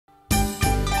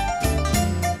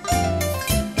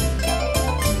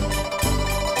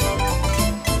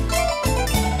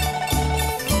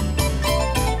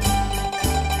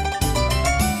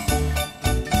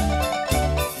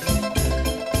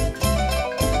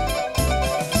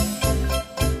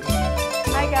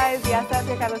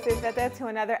To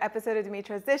another episode of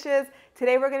Dimitra's Dishes.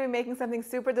 Today we're going to be making something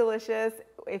super delicious.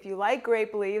 If you like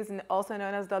grape leaves, and also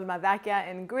known as Dolmadakia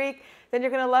in Greek, then you're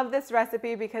going to love this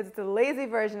recipe because it's a lazy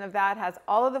version of that. It has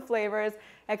all of the flavors,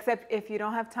 except if you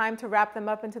don't have time to wrap them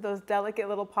up into those delicate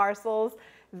little parcels,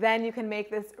 then you can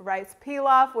make this rice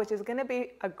pilaf, which is going to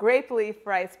be a grape leaf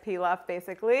rice pilaf,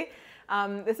 basically.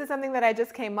 This is something that I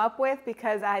just came up with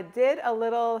because I did a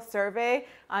little survey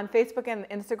on Facebook and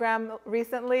Instagram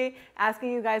recently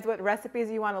asking you guys what recipes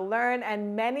you want to learn,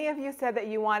 and many of you said that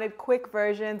you wanted quick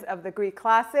versions of the Greek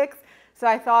classics. So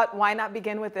I thought, why not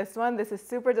begin with this one? This is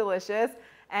super delicious,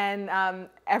 and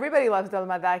everybody loves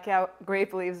dolmadakia,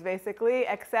 grape leaves basically,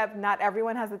 except not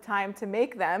everyone has the time to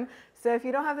make them. So if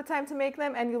you don't have the time to make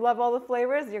them and you love all the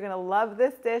flavors, you're going to love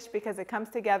this dish because it comes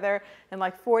together in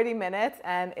like 40 minutes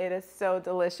and it is so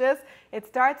delicious. It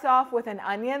starts off with an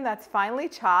onion that's finely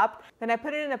chopped. Then I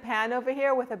put it in a pan over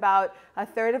here with about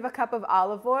 1/3 cup of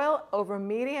olive oil over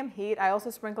medium heat. I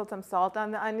also sprinkled some salt on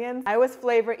the onions. I always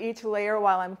flavor each layer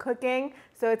while I'm cooking.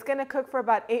 So it's going to cook for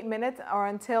about 8 minutes or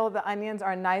until the onions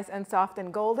are nice and soft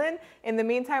and golden. In the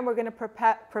meantime, we're going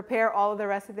to prepare all of the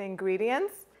rest of the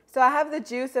ingredients. So I have the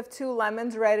juice of 2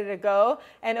 lemons ready to go,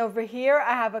 and over here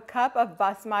I have a cup of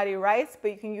Basmati rice,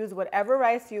 but you can use whatever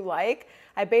rice you like.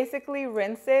 I basically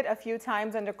rinse it a few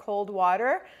times under cold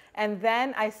water, and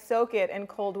then I soak it in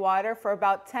cold water for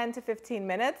about 10 to 15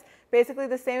 minutes, basically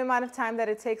the same amount of time that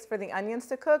it takes for the onions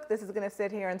to cook. This is going to sit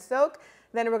here and soak.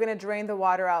 Then we're going to drain the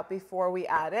water out before we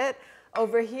add it.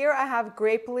 Over here I have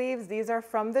grape leaves. These are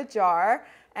from the jar,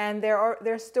 and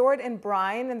they're stored in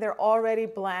brine, and they're already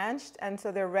blanched, and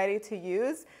so they're ready to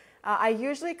use. I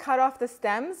usually cut off the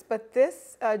stems, but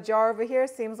this jar over here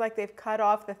seems like they've cut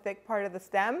off the thick part of the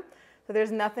stem, so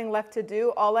there's nothing left to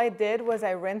do. All I did was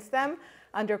I rinsed them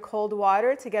under cold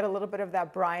water to get a little bit of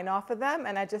that brine off of them,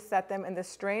 and I just set them in the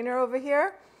strainer over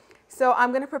here. So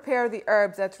I'm going to prepare the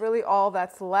herbs. That's really all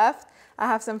that's left. I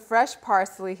have some fresh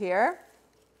parsley here.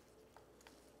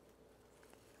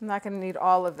 I'm not going to need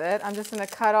all of it. I'm just going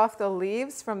to cut off the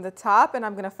leaves from the top, and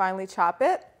I'm going to finely chop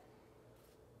it.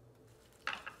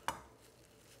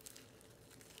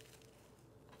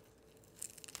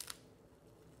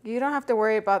 You don't have to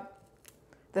worry about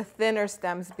the thinner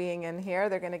stems being in here.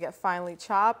 They're going to get finely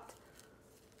chopped.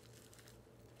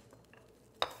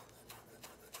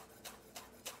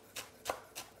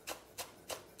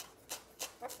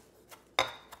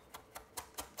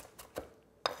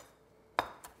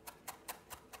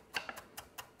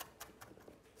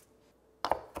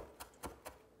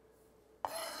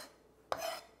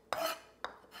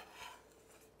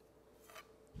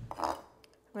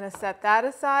 I'm going to set that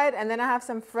aside, and then I have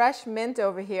some fresh mint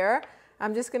over here.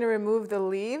 I'm just going to remove the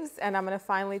leaves, and I'm going to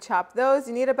finely chop those.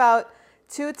 You need about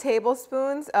 2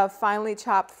 tablespoons of finely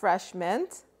chopped fresh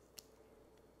mint.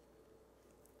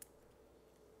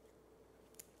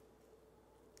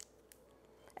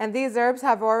 And these herbs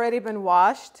have already been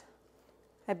washed.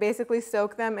 I basically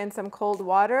soak them in some cold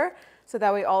water so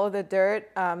that way all of the dirt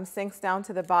sinks down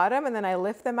to the bottom, and then I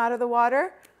lift them out of the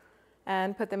water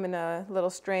and put them in a little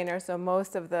strainer so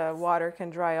most of the water can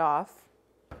dry off.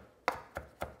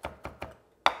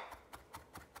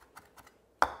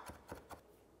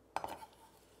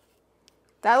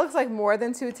 That looks like more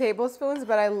than 2 tablespoons,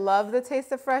 but I love the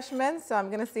taste of fresh mint, so I'm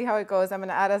going to see how it goes. I'm going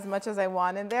to add as much as I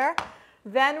want in there.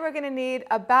 Then we're going to need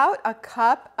about a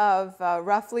cup of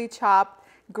roughly chopped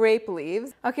grape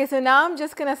leaves. Okay, so now I'm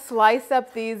just going to slice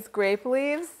up these grape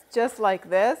leaves just like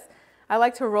this. I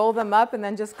like to roll them up and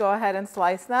then just go ahead and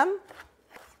slice them.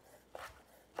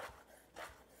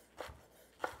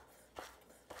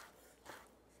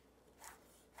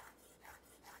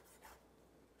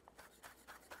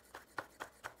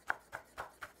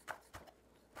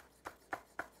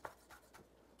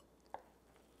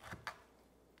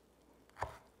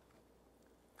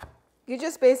 You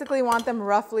just basically want them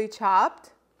roughly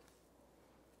chopped.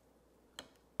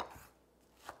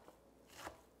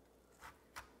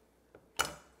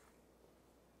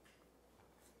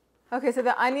 Okay, so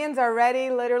the onions are ready.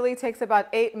 Literally takes about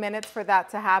 8 minutes for that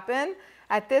to happen.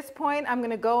 At this point, I'm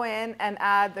going to go in and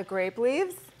add the grape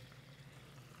leaves.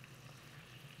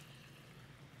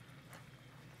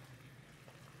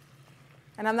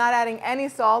 And I'm not adding any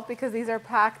salt because these are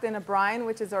packed in a brine,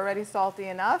 which is already salty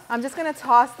enough. I'm just going to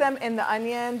toss them in the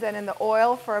onions and in the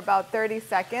oil for about 30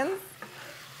 seconds.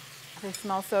 They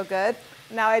smell so good.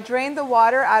 Now I drained the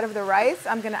water out of the rice.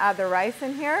 I'm going to add the rice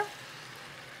in here.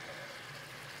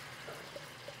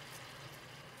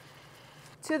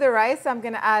 To the rice, I'm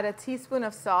going to add a teaspoon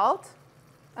of salt,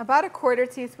 about a 1/4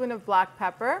 teaspoon of black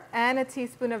pepper, and a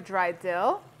teaspoon of dried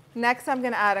dill. Next, I'm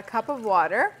going to add a cup of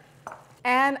water.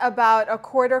 and about a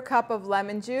 1/4 cup of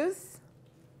lemon juice.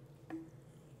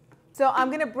 So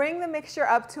I'm gonna bring the mixture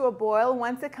up to a boil.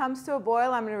 Once it comes to a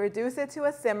boil, I'm gonna reduce it to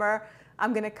a simmer.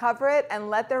 I'm gonna cover it and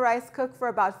let the rice cook for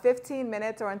about 15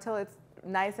 minutes or until it's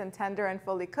nice and tender and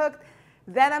fully cooked.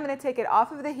 Then I'm gonna take it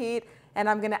off of the heat and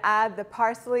I'm gonna add the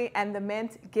parsley and the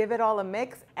mint, give it all a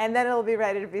mix, and then it'll be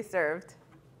ready to be served.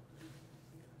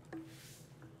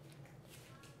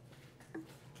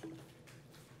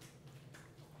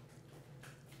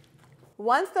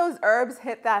 Once those herbs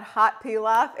hit that hot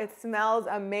pilaf, it smells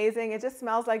amazing. It just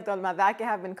smells like Dolmadakia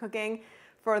have been cooking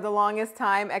for the longest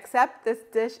time, except this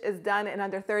dish is done in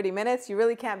under 30 minutes. You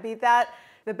really can't beat that.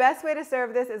 The best way to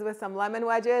serve this is with some lemon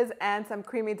wedges and some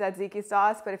creamy tzatziki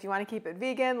sauce, but if you want to keep it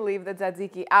vegan, leave the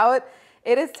tzatziki out.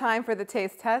 It is time for the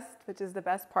taste test, which is the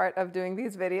best part of doing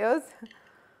these videos.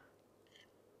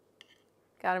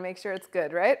 Gotta make sure it's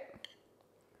good, right?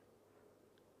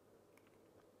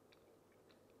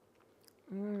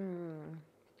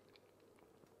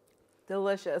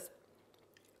 Delicious.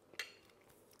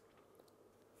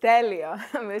 Delio,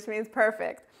 which means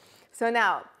perfect. So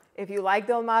now, if you like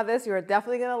dolmades, you're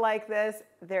definitely gonna like this.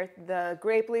 The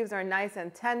grape leaves are nice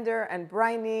and tender and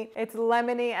briny. It's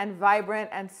lemony and vibrant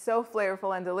and so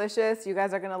flavorful and delicious. You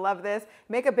guys are gonna love this.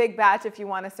 Make a big batch if you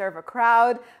wanna serve a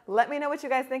crowd. Let me know what you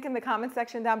guys think in the comment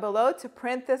section down below. To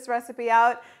print this recipe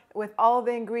out with all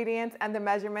the ingredients and the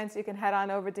measurements, you can head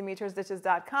on over to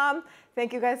dimitrasdishes.com.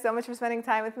 Thank you guys so much for spending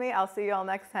time with me. I'll see you all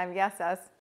next time. Yes,